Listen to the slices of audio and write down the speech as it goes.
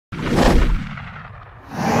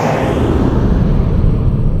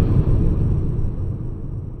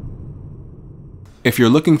If you're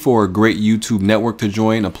looking for a great YouTube network to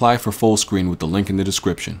join, apply for Fullscreen with the link in the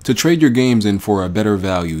description. To trade your games in for a better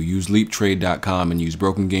value, use leaptrade.com and use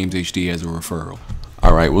Broken Games HD as a referral.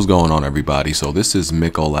 Alright, what's going on, everybody? So this is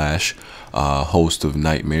Micolash, host of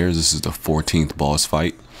Nightmares. This is the 14th boss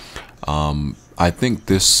fight. I think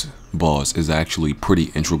this boss is actually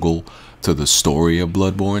pretty integral to the story of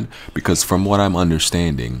Bloodborne, because from what I'm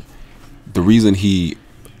understanding, the reason he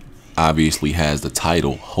obviously has the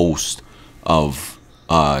title host of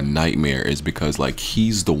Nightmare is because, like,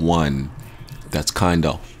 he's the one that's kind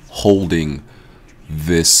of holding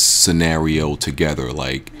this scenario together.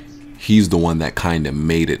 Like, he's the one that kind of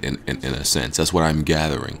made it in a sense. That's what I'm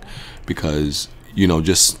gathering, because, you know,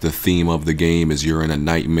 just the theme of the game is you're in a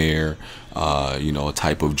nightmare, you know, a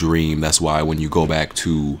type of dream. That's why when you go back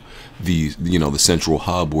to the, you know, the central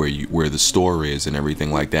hub where the store is and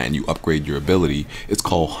everything like that, and you upgrade your ability, it's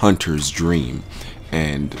called Hunter's Dream.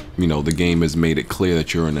 And, you know, the game has made it clear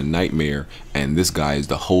that you're in a nightmare, and this guy is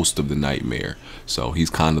the host of the nightmare. So he's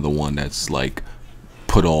kind of the one that's, like,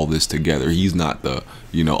 put all this together. He's not the,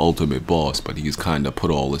 you know, ultimate boss, but he's kind of put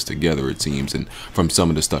all this together, it seems. And from some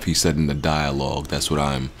of the stuff he said in the dialogue, that's what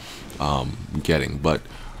I'm getting. But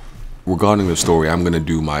regarding the story, I'm going to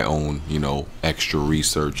do my own, you know, extra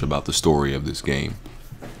research about the story of this game.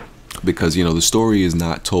 Because, you know, the story is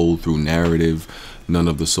not told through narrative. None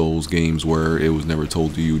of the Souls games were. It was never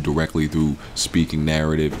told to you directly through speaking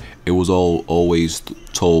narrative. It was always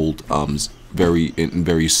told in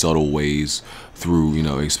very subtle ways through, you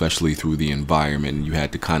know, especially through the environment. You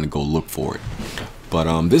had to kind of go look for it.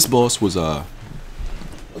 But this boss was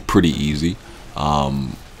pretty easy,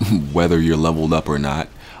 whether you're leveled up or not.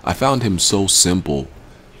 I found him so simple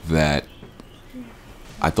that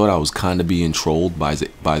I thought I was kind of being trolled by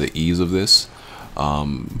the ease of this.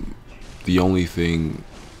 The only thing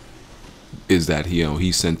is that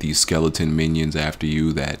he sent these skeleton minions after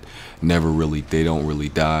you that they don't really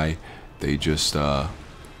die. They just you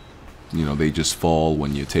know, they just fall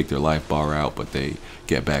when you take their life bar out, but they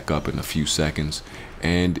get back up in a few seconds.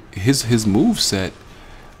 And his moveset,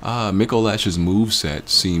 Micolash's moveset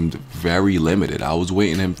seemed very limited. I was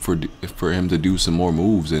waiting for him to do some more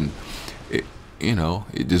moves, and you know,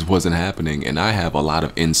 it just wasn't happening. And I have a lot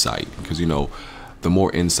of insight, because, you know, the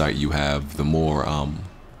more insight you have, the more I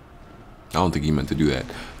don't think he meant to do that.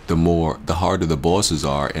 The harder the bosses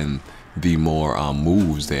are, and the more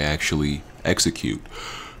moves they actually execute.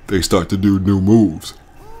 They start to do new moves.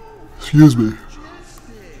 Excuse me.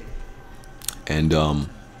 And I'm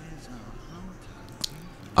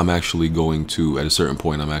actually going to, at a certain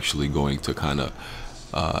point, I'm actually going to kind of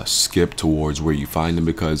skip towards where you find him,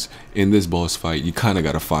 because in this boss fight you kind of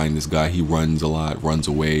got to find this guy. He runs a lot, runs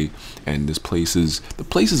away, and the place is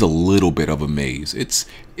a little bit of a maze.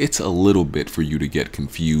 It's a little bit for you to get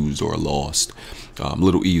confused or lost, a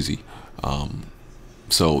little easy.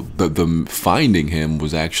 So the finding him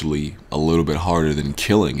was actually a little bit harder than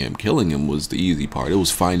killing him. Killing him was the easy part. It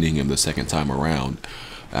was finding him the second time around.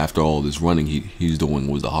 After all this running he's doing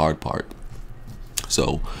was the hard part.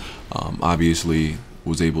 So obviously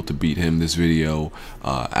was able to beat him this video.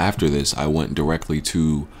 After this, I went directly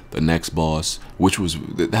to the next boss, which was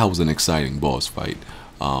an exciting boss fight.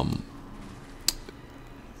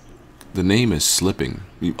 The name is slipping.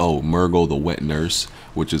 Oh, Murgo the Wet Nurse,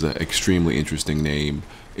 which is an extremely interesting name,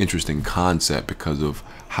 interesting concept, because of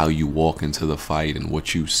how you walk into the fight and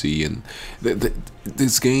what you see. And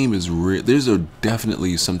this game is real. There's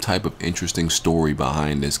definitely some type of interesting story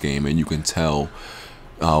behind this game, and you can tell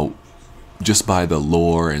just by the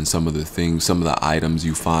lore and some of the things, some of the items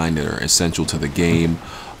you find that are essential to the game,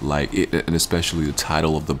 like and especially the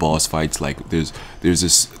title of the boss fights. Like there's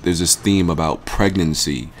this theme about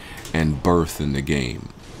pregnancy and birth in the game,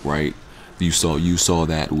 right? You saw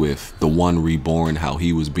that with the One Reborn, how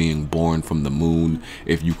he was being born from the moon.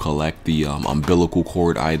 If you collect the umbilical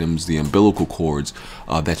cord items, the umbilical cords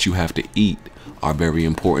that you have to eat are very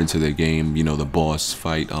important to the game. You know, the boss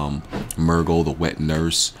fight, Murgo the Wet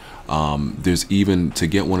Nurse. There's even, to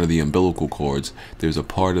get one of the umbilical cords, there's a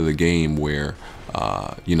part of the game where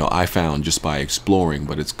you know, I found just by exploring,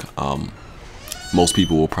 but it's most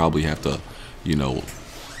people will probably have to, you know,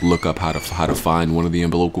 look up how to find one of the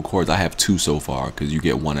umbilical cords. I have two so far, because you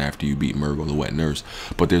get one after you beat Murgo the Wet Nurse.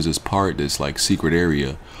 But there's this part, this like secret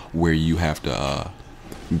area, where you have to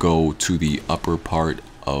go to the upper part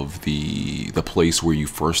of the place where you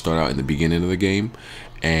first start out in the beginning of the game,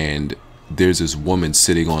 and there's this woman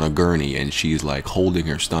sitting on a gurney, and she's like holding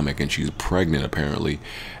her stomach, and she's pregnant apparently,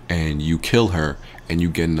 and you kill her and you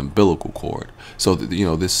get an umbilical cord. So you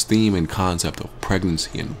know, this theme and concept of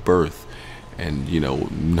pregnancy and birth and, you know,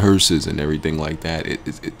 nurses and everything like that,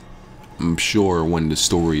 I'm sure when the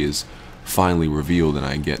story is finally revealed and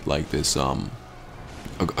I get like this a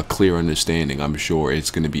clear understanding, I'm sure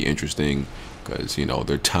it's going to be interesting, because you know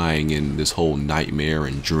they're tying in this whole nightmare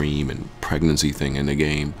and dream and pregnancy thing in the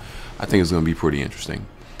game. I think it's going to be pretty interesting.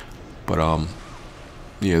 But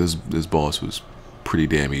yeah, this boss was pretty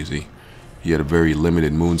damn easy. He had a very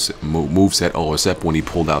limited move set. Oh, except when he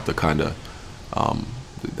pulled out the kind of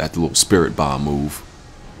that little spirit bomb move.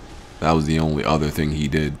 That was the only other thing he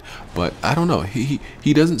did. But I don't know. He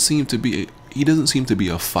doesn't seem to be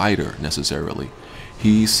a fighter necessarily.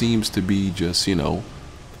 He seems to be just, you know,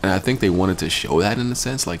 and I think they wanted to show that in a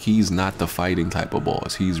sense, like he's not the fighting type of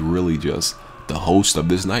boss. He's really just the host of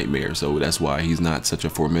this nightmare. So that's why he's not such a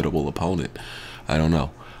formidable opponent. I don't know.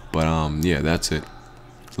 But yeah, that's it.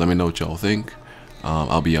 Let me know what y'all think.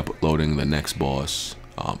 I'll be uploading the next boss.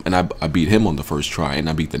 And I beat him on the first try, and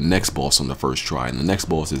I beat the next boss on the first try. And the next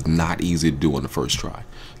boss is not easy to do on the first try.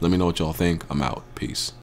 Let me know what y'all think. I'm out. Peace.